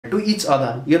To each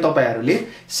other यो तपाईहरुले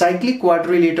cyclic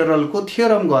क्वाड्रिलेटरलको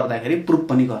theorem गर्दाखेरि प्रुफ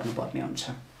पनि गर्नुपर्ने हुन्छ।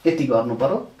 यति गर्नु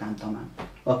पर्यो कान्तमा।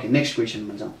 ओके नेक्स्ट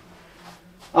क्वेशनमा जाउँ।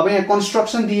 अब यहाँ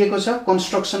कन्स्ट्रक्सन दिएको छ।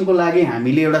 कन्स्ट्रक्सनको लागि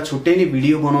हामीले एउटा छुट्टै नै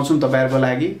भिडियो बनाउँछौं तपाईहरुको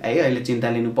लागि है। अहिले चिन्ता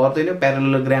लिनु पर्दैन।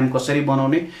 प्यारालेलोग्राम कसरी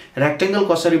बनाउने, रेक्टेंगल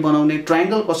कसरी बनाउने,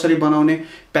 ट्रायंगल कसरी बनाउने,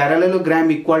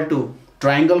 प्यारालेलोग्राम इक्वल टु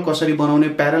ट्रायंगल कसरी बनाउने,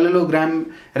 प्यारालेलोग्राम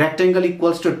रेक्टेंगल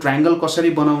इक्वल्स टु ट्रायंगल कसरी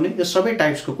बनाउने, यो सबै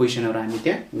टाइप्सको क्वेशनहरु हामी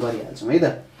त्यहाँ गरिहाल्छौं है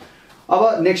त।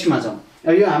 अब नेक्स्टमा जाउँ।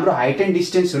 अब यो हाम्रो height and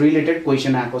distance related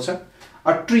question आएको छ।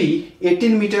 A tree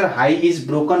 18 meter high is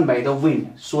broken by the wind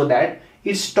so that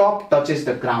its top touches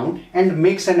the ground and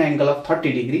makes an angle of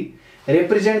 30 degree.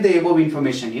 Represent the above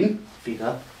information in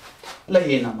figure. ल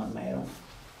ए नम्बरमा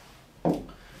हेरौं।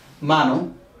 मानौ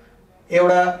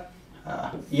एउटा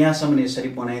यहाँसम्म यसरी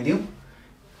बनाइदिउँ।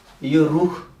 यो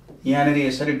रुख यहाँनेर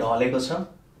यसरी ढलेको छ,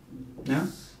 यहाँ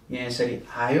यसरी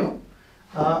आयो,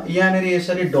 यहाँनेर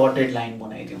यसरी डटेड लाइन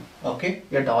बनाइदिउँ। ओके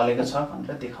यो ढलेको छ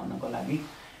भनेर देखाउनको लागि।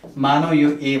 मानौ यो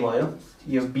ए भयो,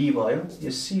 यो बी भयो,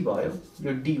 यो सी भयो,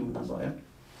 यो डी हुन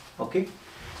गयो। ओके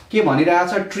के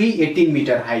भनिरहेछ? Tree 18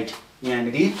 metre height.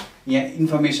 यहाँ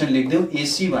इन्फर्मेसन लेख्दिउँ।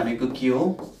 एसी भनेको के हो?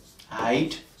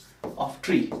 Height of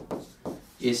tree.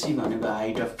 एसी भनेको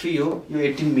हाइट अफ ट्री हो। यो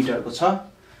 18 मिटरको छ।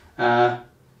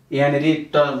 यहाँनेर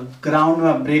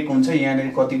ग्राउन्डमा ब्रेक हुन्छ।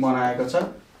 यहाँनेर कति बनाएको छ?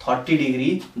 30 डिग्री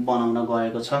बनाउन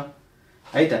गएको छ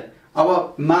है त।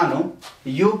 अब मानौ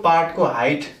यो पार्टको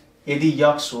हाइट यदि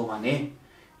x हो भने,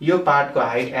 यो पार्टको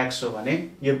हाइट x हो भने,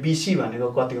 यो BC भनेको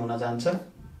कति हुन जान्छ?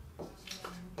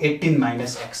 18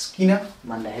 माइनस x। किन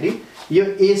भन्दाखेरि यो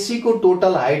AC को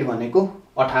टोटल हाइट भनेको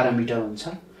 18 मिटर हुन्छ।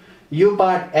 यो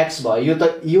पार्ट x भयो, यो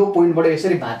त यो पोइन्टबाट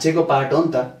यसरी भाँचेको पार्ट हो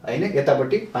नि त हैन,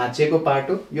 यतापट्टि भाँचेको पार्ट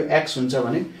हो। यो x हुन्छ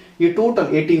भने यो टोटल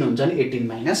 18 हुन्छ नि 18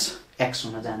 माइनस x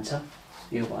हुन जान्छ।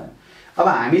 यो भयो। अब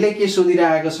हामीलाई के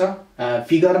सोधिरहेको छ?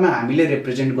 फिगरमा हामीले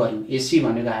रिप्रेजेन्ट गर्यौं। एसी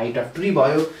भनेको हाइट अफ ट्री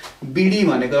भयो। बीडी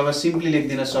भनेको अब सिम्पली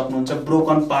लेख्दिन सक्नुहुन्छ,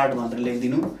 ब्रोकन पार्ट भनेर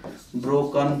लेख्दिनु।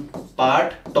 Broken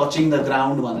part touching the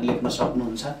ground भनेर लेख्न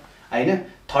सक्नुहुन्छ हैन।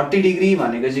 30 डिग्री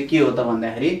भनेको चाहिँ के हो त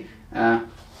भन्दाखेरि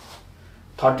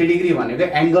 30 डिग्री भनेको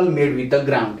angle made with the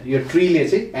ground. यो ट्रीले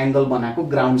चाहिँ एंगल बनाएको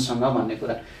ग्राउन्डसँग भन्ने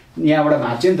कुरा। यहाँबाट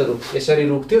भाँच्यो नि त रुख, यसरी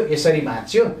रुख थियो, यसरी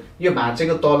भाँच्यो, यो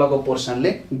भाँचेको तलको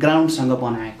पोर्सनले ग्राउन्डसँग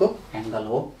बनाएको एंगल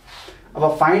हो।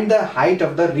 अब find the height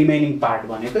of the remaining part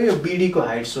भनेको यो बीडी को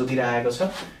हाइट सोधिरहेको छ।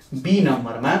 बी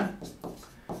नम्बरमा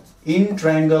in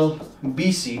triangle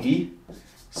BCD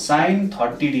sin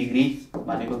 30 degree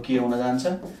भनेको के हुन जान्छ?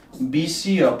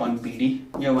 BC upon BD।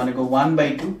 यो भनेको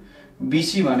 1/2।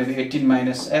 BC भनेको 18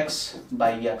 minus x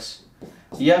by x।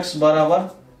 x बराबर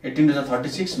 18 to the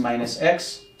 36 minus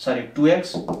x, sorry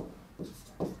 2x।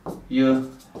 यो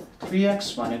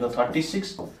 3x भनेको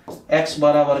 36। x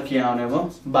बराबर के आउने भयो?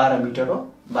 12 मिटर हो।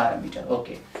 12 मिटर।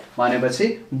 ओके भनेपछि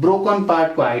ब्रोकन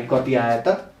पार्ट को हाइट कति आयो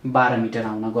त? 12 मिटर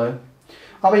आउन गयो।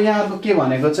 अब यहाँहरुको के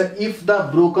भनेको छ? If the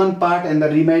broken part and the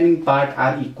remaining part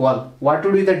are equal what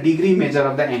would be the degree measure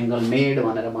of the angle made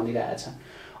भनेर भनिरहेछ।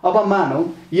 अब मानौ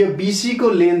यो BC को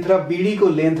लेन्थ र BD को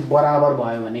लेन्थ बराबर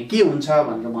भयो भने के हुन्छ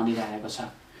भनेर भनिरहेको छ।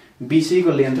 BC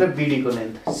को लेन्थ र BD को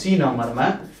लेन्थ। सी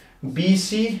नम्बरमा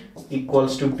BC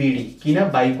इक्वल्स टु BD। किन?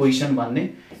 बाइ इक्वेसन भन्ने।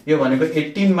 यो भनेको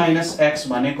 18 माइनस x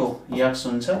भनेको x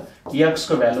हुन्छ। x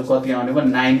को भ्यालु कति आउने भयो?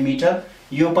 9 मिटर।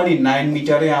 यो पनि 9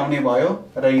 मिटरै आउने भयो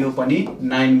र यो पनि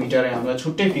 9 मिटरै आउने।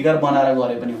 छुट्टै फिगर बनाएर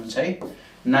गरे पनि हुन्छ है।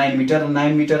 9 मिटर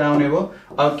 9 मिटर आउने भयो।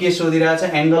 अब के सोधिरहेछ?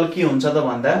 एंगल के हुन्छ त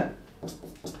भन्दा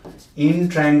in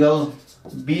triangle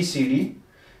BCD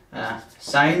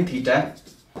sin theta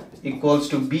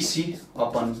equals to BC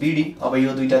upon BD। अब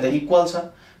यो दुईटा त इक्वल छ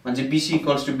भने BC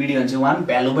इक्वल्स टु BD भने 1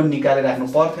 भ्यालु पनि निकालेर राख्नु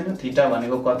पर्थेन। थीटा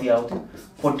भनेको कति आउँथ्यो?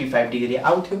 45 डिग्री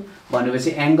आउँथ्यो।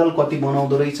 भनेपछि एंगल कति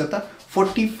बनाउँदो रहेछ त?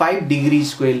 45 डिग्री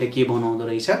स्क्वायरले के बनाउँदो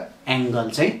रहेछ? एंगल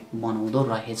चाहिँ बनाउँदो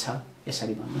रहेछ।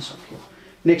 यसरी भन्न सक्यो।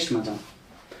 नेक्स्टमा जाउँ।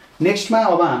 नेक्स्टमा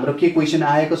अब हाम्रो के क्वेशन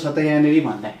आएको छ त यहाँनेरि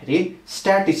भन्दाखेरि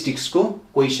स्ट्याटिस्टिक्स को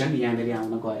क्वेशन यहाँनेरि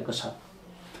आउन गएको छ।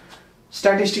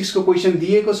 स्ट्याटिस्टिक्स को क्वेशन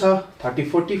दिएको छ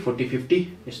 30 40 40 50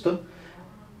 यस्तो।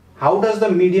 How does the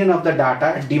median of the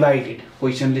data divided?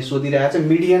 क्वेशनले सोधिरहेछ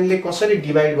मिडियनले कसरी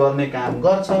डिवाइड गर्ने काम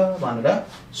गर्छ भनेर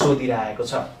सोधिरहेको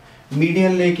छ।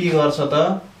 मिडियनले के गर्छ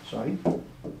त? सरी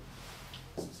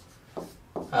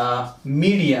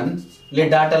मिडियनले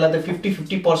डाटालाई त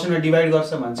 50-50% मा डिवाइड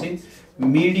गर्छ भन्छ।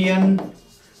 Median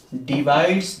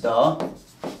divides the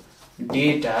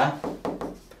data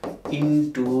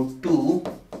into 2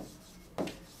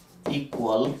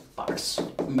 equal parts.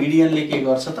 मिडियनले के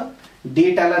गर्छ त?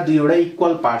 डेटालाई दुईवटा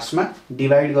इक्वल पार्ट्स में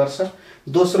डिवाइड गर्छ।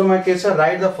 दोस्रोमा के छ?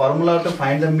 Right the formula to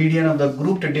find the median of the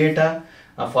grouped data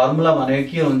formula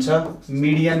भनेको के हुन्छ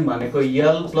मिडियन भनेको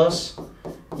L plus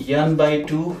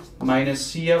n/2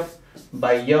 minus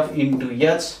CF/F into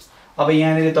H। अब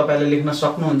यहाँनिर तपाईले लेख्न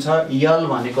सक्नुहुन्छ L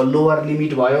भनेको लोअर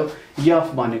लिमिट भयो,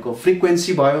 F भनेको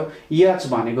फ्रिक्वेन्सी भयो, H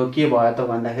भनेको के भयो त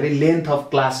भन्दाखेरि लेन्थ अफ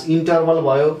क्लास इन्टरभल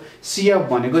भयो, CF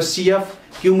भनेको CF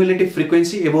cumulative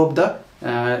frequency above the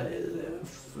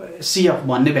CF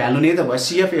भन्ने भ्यालु नै त भयो,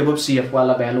 CF एबोभ CF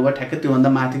वाला भ्यालु हो, ठ्याक्कै त्यो भन्दा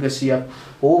माथिको CF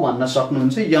हो भन्न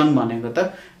सक्नुहुन्छ। n भनेको त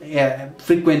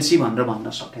फ्रिक्वेन्सी भनेर भन्न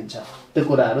सकिन्छ। त्यो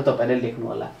कुराहरु तपाईले लेख्नु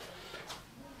होला।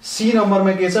 सी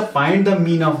नम्बरमा के छ find the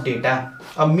mean of data.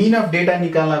 अब मिन अफ डेटा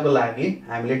निकाल्नको लागि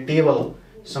हामीले टेबल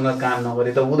सँग काम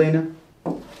नगरे त हुँदैन।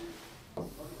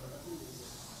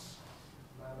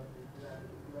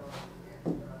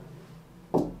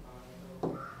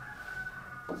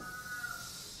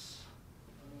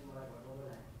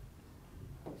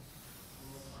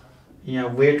 यहाँ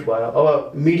वेट भयो।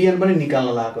 अब मिडियन पनि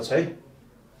निकाल्न लागेको छ है।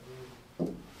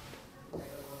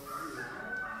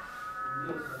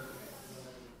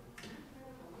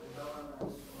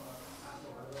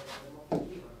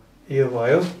 यो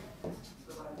भयो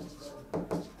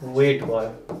वेट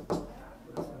भयो,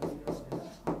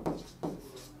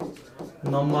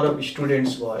 नम्बर अफ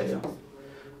स्टुडेन्ट्स भयो।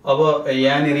 अब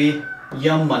यहाँनिर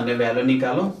m भन्ने भ्यालु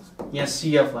निकालौं, यहाँ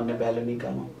CF भन्ने value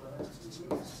निकालौं।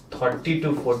 30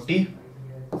 to 40,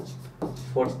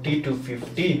 40 to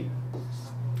 50,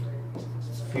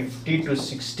 50 to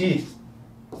 60,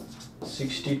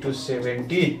 60 to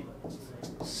 70,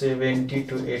 70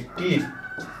 to 80,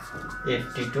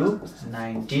 80 to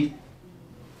 90,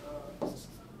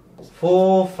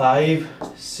 4, 5,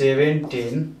 7,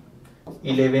 10,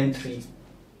 11, 3.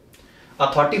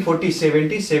 30, 40,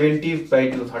 70, 70 by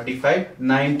 2, 35,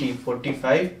 90,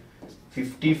 45,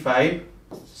 55,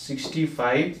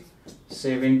 65,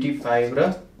 75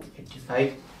 र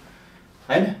 85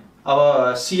 हैन। अब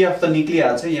CF त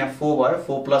निक्लिहाल्छ। यहाँ 4 भयो,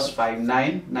 4 plus 5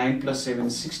 9, 9 plus 7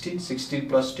 16, 16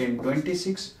 plus 10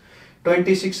 26,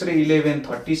 26 र 11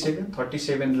 37,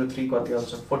 37 र 3 कति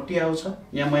आउँछ 40 आउँछ।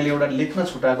 यहाँ मैले एउटा लेख्न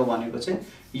छुटाएको भनेको चाहिँ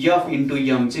F इन्टु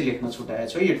m चाहिँ लेख्न छुटाएको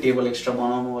छु। यो टेबल एक्स्ट्रा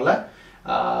बनाउनु होला।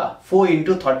 4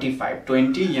 इन्टु 35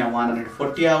 20, यहाँ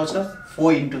 140 आउँछ।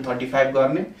 4 इन्टु 35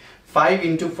 गर्ने, 5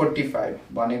 इन्टु 45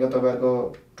 भनेको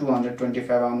तपाईको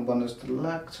 225 आउनु पर्ने जस्तो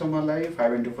लाग्छ मलाई।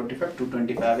 5 इन्टु 45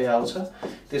 225 आउँछ।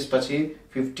 त्यसपछि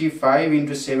 55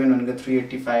 इन्टु 7 भनेको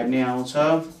 385 नै आउँछ।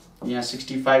 यहाँ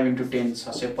 65 इन्टु 10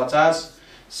 650,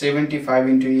 75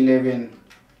 इन्टु 11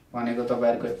 भनेको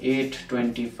तपाईहरुको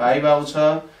 825 आउँछ।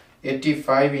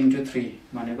 85 इन्टु 3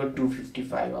 भनेको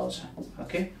 255 आउँछ।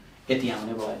 ओके, यति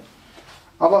आउने भयो।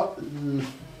 अब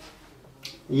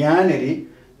यहाँनेरि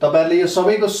तपाईहरुले यो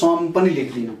सबैको सम पनि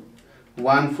लेख्दिनु।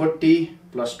 140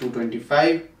 plus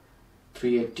 225,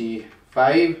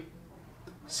 385,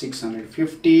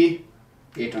 650,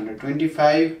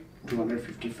 825,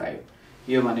 255।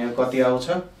 यो भनेको कति आउँछ?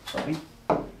 Sorry,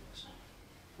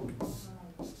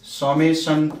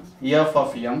 summation F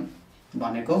of m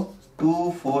भनेको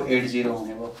 2480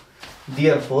 हुने भयो।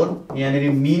 देयरफोर यहाँनेरि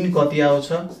मिन कति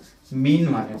आउँछ? मिन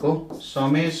भनेको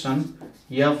summation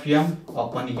F m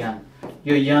upon n।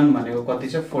 यो n भनेको कति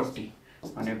छ 40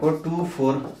 भनेको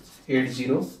 2480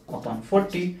 अपन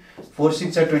 40। 4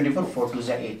 6 जा 24, 4 2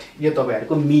 जा 8। यो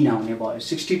तपाईहरुको मिन आउने भयो।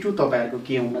 62 तपाईहरुको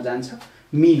के हुन जान्छ?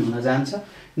 मिन हुन जान्छ।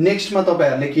 नेक्स्ट मा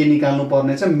तपाईहरुले के निकाल्नु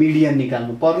पर्ने छ? मिडियन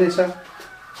निकाल्नु पर्ने छ।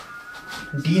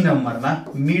 डी नम्बरमा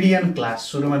मिडियन क्लास,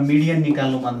 सुरुमा मिडियन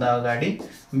निकाल्नु भन्दा अगाडि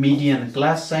मिडियन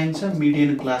क्लास चाहिन्छ।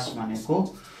 मिडियन क्लास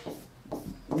भनेको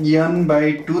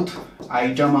n/2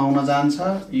 आइटम आउन जान्छ।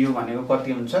 यो भनेको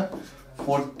कति हुन्छ?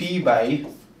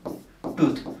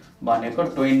 40/2 भनेको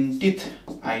 20th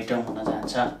आइटम हुन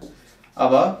जान्छ।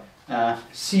 अब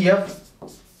CF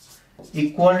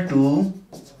इक्वल टु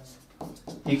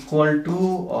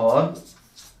और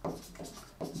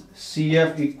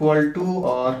CF इक्वल टु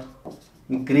और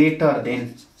ग्रेटर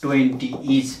देन 20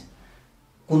 इज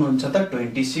कुन हुन्छ त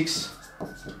 26।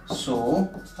 सो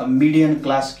अब मिडियन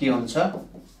क्लास के हुन्छ?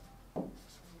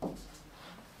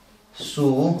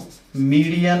 So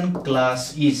median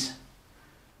class is,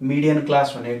 median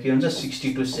class भनेको के हुन्छ?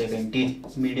 60 to 70।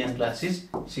 Median class is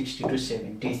 60 to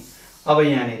 70। अब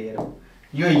यहाँनिर हेरौँ,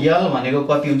 यो L भनेको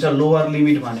कति हुन्छ? लोअर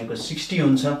लिमिट भनेको 60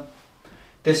 हुन्छ।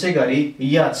 त्यसैगरी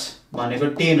H भनेको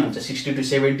 10 हुन्छ। 60 to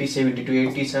 70, 70 to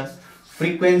 80 छ।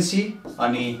 फ्रिक्वेन्सी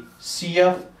अनि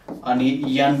CF अनि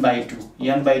n/2,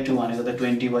 n/2 भनेको त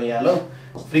 20 भइहाल्यो।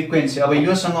 फ्रिक्वेन्सी अब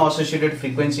योसँग एसोसिएटेड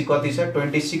फ्रिक्वेन्सी कति छ?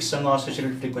 26 सँग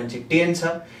एसोसिएटेड फ्रिक्वेन्सी 10 छ।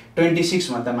 26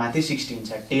 भन्दा माथि 16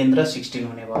 छ। 10 र 16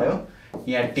 हुने भयो।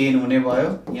 यहाँ 10 हुने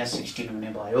भयो, यहाँ 16 हुने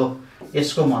भयो।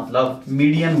 यसको मतलब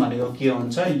मिडियन भनेको के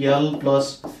हुन्छ? L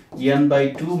plus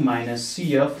n/2 minus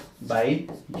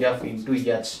CF/F into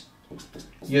H.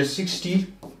 यो 60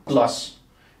 प्लस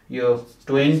यो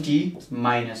 20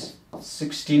 minus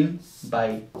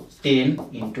 16/10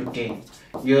 into 10.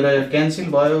 यो र क्यान्सल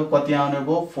भयो, कति आउने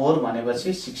भयो 4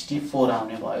 भनेपछि 64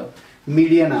 आउने भयो।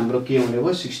 मिडियन हाम्रो के हुने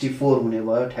भयो 64 हुने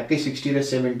भयो। ठ्याक्कै 60 र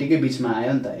 70 कै बीचमा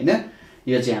आयो नि त हैन।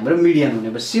 यो चाहिँ हाम्रो मिडियन हुने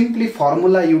भयो। सिम्पली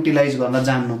फर्मुला युटिलाइज गर्न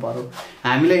जान्नु पर्यो।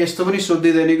 हामीलाई यस्तो पनि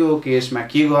सोधिदैन कि ओके यसमा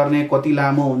के गर्ने, कति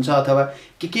लामो हुन्छ अथवा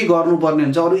के गर्नुपर्ने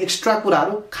हुन्छ, अरु एक्स्ट्रा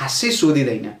कुराहरु खासै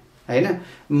सोधिदैन हैन।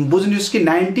 बुझ्नुस् कि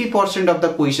 90% अफ द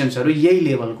क्वेशन्सहरु यही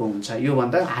लेभलको हुन्छ, यो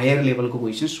भन्दा हायर लेभलको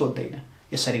क्वेशन सोध्दैन।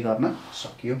 यसरी गर्न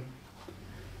सकियो।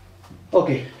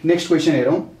 ओके, नेक्स्ट क्वेशन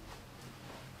हेरौं।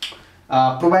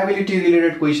 प्रोबेबिलिटी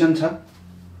रिलेटेड क्वेशन छ।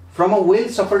 From a well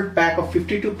shuffled pack of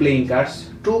 52 playing cards,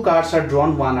 2 cards are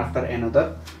drawn one after another.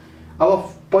 अब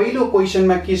पहिलो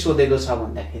क्वेशनमा के सोधेको छ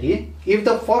भन्दाखेरि if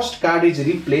the first card is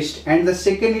replaced and the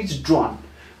second is drawn,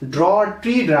 draw a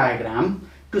tree diagram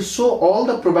to show all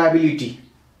the probability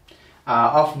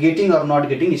of getting or not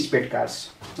getting spade cards.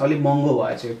 अलि महँगो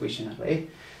भएछ यो क्वेशनहरु है।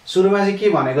 सुरुमा चाहिँ के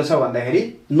भनेको छ भन्दाखेरि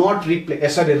नट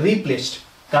रिप्लेस्ड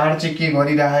कार्ड चाहिँ के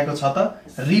गरिरहेको छ त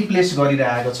रिप्लेस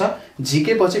गरिरहेको छ,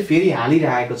 झिकेपछि फेरि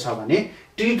हालिरहेको छ भने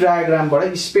ट्री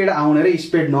डायग्रामबाट स्पेड आउने र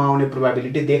स्पेड नआउने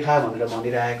प्रोबेबिलिटी देखा भनेर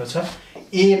भनिरहेको छ।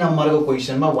 ए नम्बरको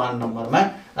क्वेशनमा 1 नम्बरमा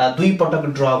दुई पटक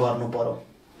ड्र गर्नु पर्यो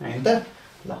हैन त।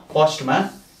 ल फर्स्टमा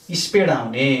स्पेड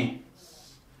आउने,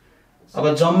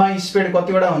 अब जम्मा स्पेड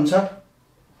कतिवटा हुन्छ,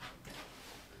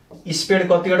 स्पेड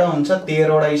कतिवटा हुन्छ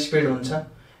 13 वटा स्पेड हुन्छ।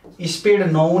 स्पेड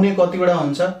नहुने कतिवटा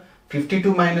हुन्छ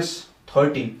 52 minus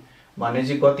 13 भने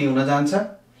चाहिँ कति हुन जान्छ,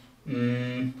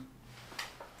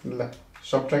 ल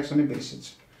सबट्र्याक्सन नै बिर्सिन्छ।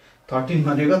 13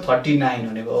 भनेको 39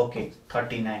 भनेको ओके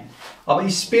 39। अब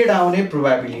स्पेड आउने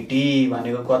प्रोबेबिलिटी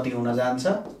भनेको कति हुन जान्छ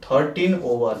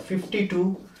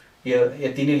 13/52। यो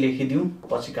यति नै लेखिदिउँ,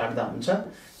 पछि काट्दा हुन्छ।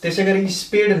 त्यसैगरी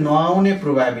स्पेड नआउने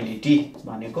प्रोबेबिलिटी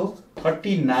भनेको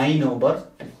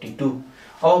 39/52।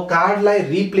 अब कार्डलाई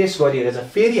रिप्लेस गरिएको छ,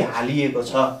 फेरि हालिएको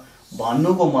छ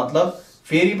भन्नुको मतलब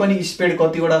फेरि पनि स्पेड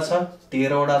कतिवटा छ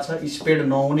 13 वटा छ, स्पेड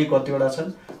नहुने कतिवटा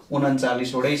छन्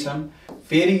 39 वटै छन्।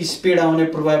 फेरि स्पेड आउने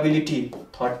प्रोबेबिलिटी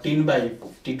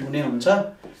 13/52 नै हुन्छ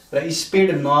र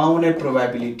स्पेड नआउने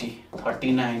प्रोबेबिलिटी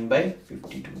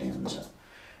 39/52 नै हुन्छ।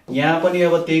 यहाँ पनि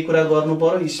अब त्यही कुरा गर्नु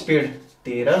पर्यो, स्पेड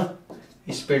 13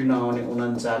 स्पेड नआउने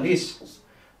 39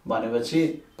 भनेपछि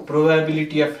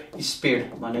प्रोबेबिलिटी अफ स्पेड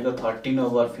भनेको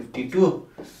 13/52,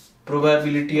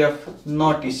 प्रोबेबिलिटी अफ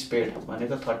नट स्पेड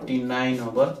भनेको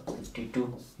 39/52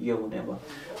 यो हुने भयो।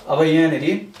 अब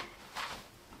यहाँनेरि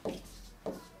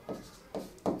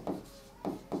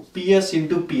PS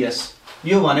into PS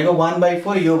यो भनेको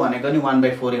 1/4, यो भनेको नि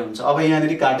 1/4 हुन्छ। अब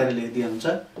यहाँनेरि काटेर लेख्दिए हुन्छ।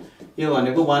 यो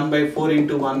भनेको 1/4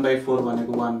 into 1/4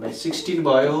 भनेको 1/16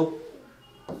 भयो।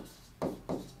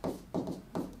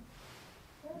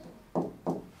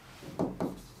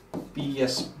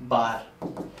 PS बार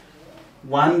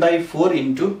 1/4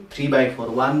 into 3/4,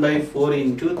 1/4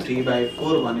 into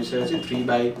 3/4 भनेपछि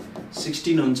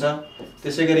 3/16 हुन्छ।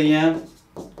 त्यसैगरी यहाँ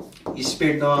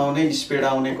स्पेड नआउने स्पेड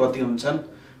आउने कति हुन्छन्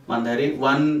भन्दाखेरि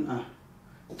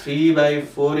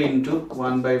 3/4 into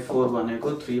 1/4 भनेको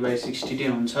 3/60 नै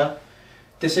हुन्छ।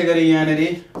 त्यसैगरी यहाँनेरि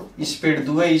स्पेड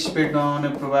दुवै स्पेड नआउने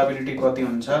प्रोबेबिलिटी कति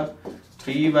हुन्छ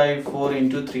 3/4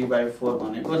 into 3/4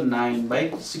 भनेको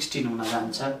 9/16 हुन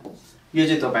जान्छ। यो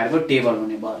चाहिँ तपाईहरुको टेबल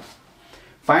हुने भयो।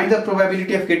 Find the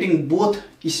probability of getting both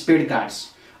spade cards.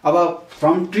 अब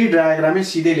फ्रम ट्री डायग्रामै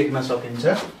सिधै लेख्न सकिन्छ।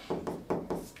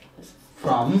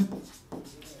 फ्रम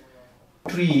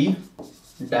ट्री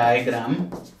डायग्राम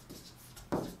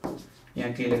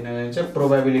यहाँ के लेख्न जान्छ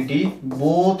प्रोबेबिलिटी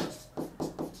बोथ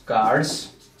कार्ड्स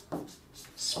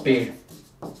स्पेड।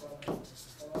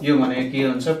 यो भनेको के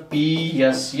हुन्छ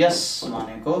PSS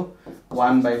भनेको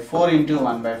 1/4 into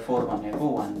 1/4 भनेको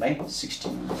 1/16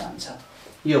 हुन जान्छ।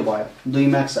 यो भयो 2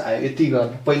 मार्क्स आयो। यति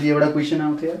गर्न पहिले एउटा क्वेशन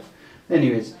आउँथ्यो।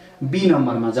 एनीवेज बी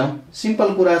नम्बरमा जाउँ।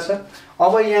 सिम्पल कुरा छ।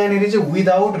 अब यहाँनेरि चाहिँ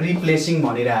विदाउट रिप्लेसिङ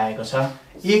भनिरहेको छ।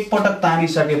 एक पटक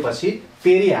तानिसकेपछि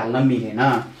फेरि हाल्न मिलेन।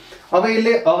 अब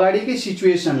यसले अगाडिकै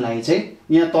सिचुएसनलाई चाहिँ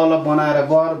यहाँ तल बनाएर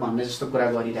गर भन्ने जस्तो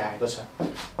कुरा गरिरहेको छ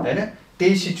हैन।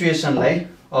 त्यही सिचुएसनलाई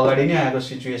अगाडि नै आएको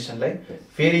सिचुएसनलाई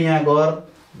फेरि यहाँ गर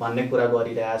भन्ने कुरा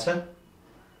गरिरहेछ।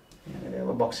 यहाँ अब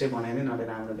बक्सै बनाइदिन अलि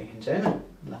राम्रो देखिन्छ हैन।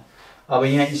 ल अब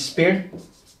यहाँ स्पेड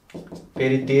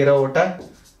फेरि 13 वटा,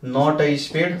 नट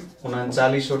स्पेड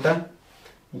 39 वटा।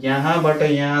 यहाँबाट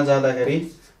यहाँ जाँदाखेरि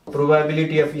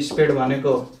प्रोबेबिलिटी अफ स्पेड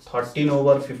भनेको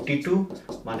 13/52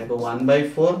 भनेको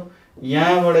 1/4।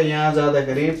 यहाँबाट यहाँ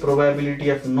जाँदाखेरि प्रोबेबिलिटी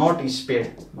अफ नट स्पेड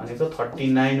भनेको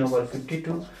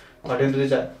 39/52,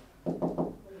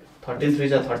 13 3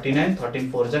 जा 39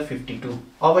 13 4 जा 52।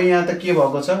 अब यहाँ त के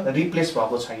भएको छ रिप्लेस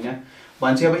भएको छैन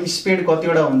भन्छ। अब स्पिड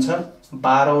कतिवटा हुन्छ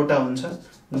 12 वटा हुन्छ।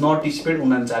 नट स्पिड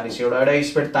 39 एउटा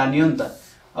स्पिड तानियो नि त।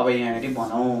 अब यहाँहरु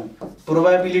भनौं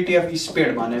प्रोबेबिलिटी अफ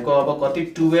स्पिड भनेको अब कति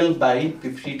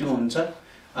 12/52 हुन्छ।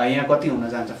 यहाँ कति हुन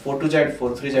जान्छ 4 2 जा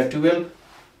 4 3 जा 12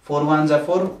 4 1 जा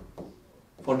 4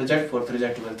 4 2 जा 4 3 जा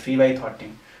 12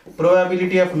 3/13।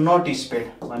 प्रोबेबिलिटी अफ नट स्पिड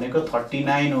भनेको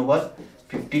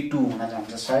 39/52 हुन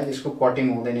जान्छ। सायद यसको कटिङ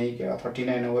हुँदैन कि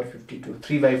 39/52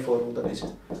 3/4 हुँदै रहेछ।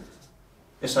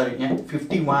 ए सरी यहाँ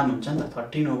 51 हुन्छ नि त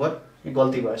 13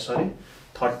 गल्ती भयो सरी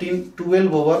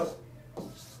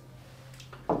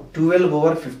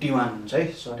 12/51 हुन्छ है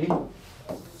सरी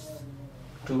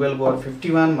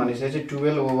 12/51 भनेपछि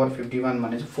 12/51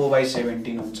 भनेपछि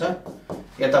 4/17 हुन्छ।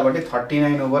 यताबाट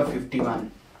 39/51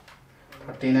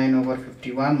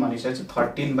 39/51 भनेपछि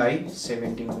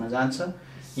 13/17 हुन जान्छ।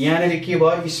 यहाँनेरि के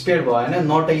भयो स्पिड भएन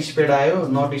नट स्पिड आयो।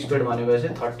 नट स्पिड भनेपछि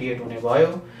 38 हुने भयो।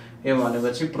 यो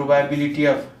भनेपछि प्रोबेबिलिटी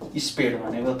अफ स्पिड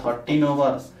भनेको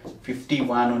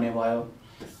 13/51 हुने भयो।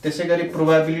 त्यसैगरी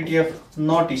प्रोबेबिलिटी अफ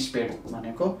नट स्पिड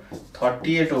भनेको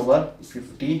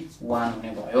 38/51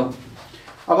 हुने भयो।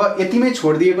 अब यतिमै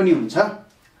छोड्दिए पनि हुन्छ।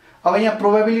 अब यहाँ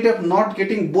probability of not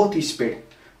getting both speed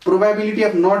probability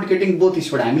of not getting both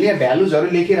speed हामीले यहाँ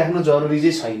भ्यालुजहरु लेखिराख्नु जरुरी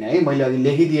चाहिँ छैन है। मैले अघि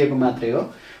लेखिदिएको मात्रै हो।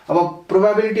 अब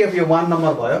प्रोबेबिलिटी अफ यो 1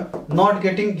 नम्बर भयो not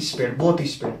getting speed both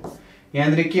speed.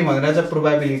 यहाँनिर के भनिरहेछ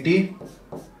प्रोबेबिलिटी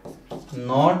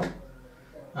नट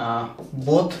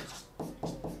बोथ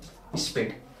स्पिड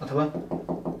अथवा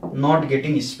not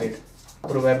getting speed.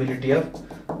 Probability of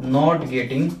not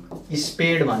getting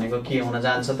speed भनेको के हुन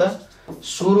जान्छ त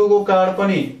सुरुको कार्ड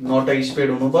पनि नट स्पिड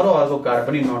हुनु पर्यो अर्को कार्ड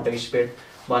पनि नट स्पिड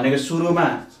भनेको सुरुमा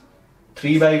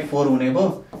 3/4 हुने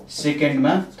भयो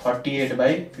सेकेन्डमा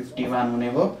 38/51 हुने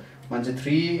भयो भने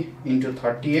 3 ×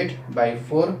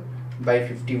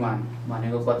 38/4/51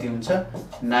 भनेको कति हुन्छ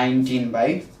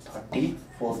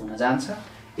 19/34 हुन जान्छ।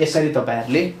 यसरी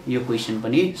तपाईहरुले यो क्वेशन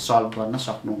पनि सल्भ गर्न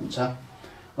सक्नुहुन्छ।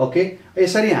 ओके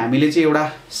यसरी हामीले चाहिँ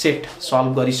एउटा सेट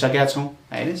सल्भ गरिसकेका छौं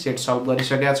हैन सेट सल्भ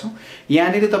गरिसकेका छौं।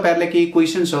 यहाँनिर तपाईहरुले केही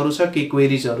क्वेशन्सहरु छ केही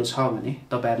क्वेरीजहरु छ भने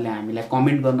तपाईहरुले हामीलाई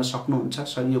कमेन्ट गर्न सक्नुहुन्छ।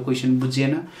 सर यो क्वेशन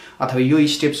बुझिएन अथवा यो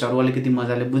स्टेप्सहरु अलिकति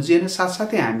मजाले बुझिएन।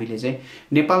 साथसाथै हामीले चाहिँ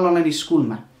नेपाल अनलाइन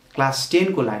स्कुलमा क्लास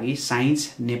 10 को लागि science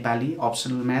Nepali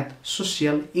optional math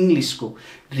social English को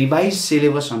रिवाइज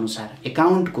सिलेबस अनुसार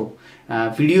अकाउन्ट को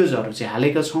भिडियोजहरु चाहिँ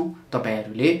हालेका छौं।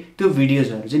 तपाईहरुले त्यो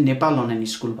भिडियोजहरु चाहिँ नेपाल अनलाइन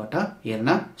स्कुलबाट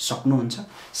हेर्न सक्नुहुन्छ।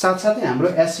 साथसाथै हाम्रो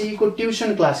एसई को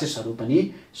ट्युसन क्लासेसहरु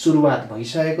पनि सुरुवात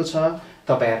भइसकेको छ।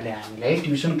 तपाईहरुले हामीलाई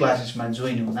ट्युसन क्लासेसमा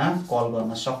जोइन हुन कल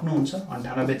गर्न सक्नुहुन्छ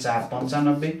 98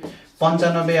 495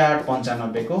 95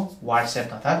 895 को व्हाट्सएप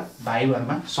तथा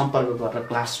भाइबरमा सम्पर्क गरेर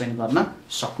क्लास जोइन गर्न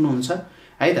सक्नुहुन्छ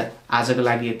है त। आजको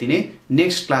लागि यति नै।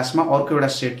 नेक्स्ट क्लासमा अर्को एउटा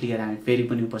सेट लिएर हामी फेरि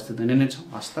पनि उपस्थित हुने नै छौं।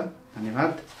 हस्त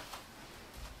धन्यवाद।